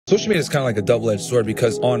Social media is kind of like a double-edged sword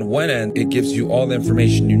because on one end, it gives you all the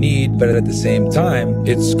information you need, but at the same time,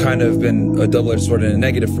 it's kind of been a double-edged sword and a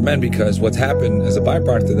negative for men because what's happened as a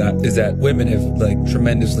byproduct of that is that women have like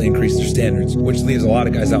tremendously increased their standards, which leaves a lot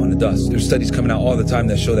of guys out in the dust. There's studies coming out all the time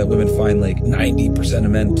that show that women find like 90%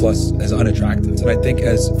 of men plus as unattractive. And I think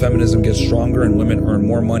as feminism gets stronger and women earn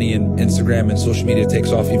more money and Instagram and social media takes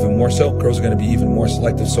off even more so, girls are going to be even more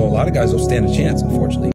selective. So a lot of guys will stand a chance, unfortunately.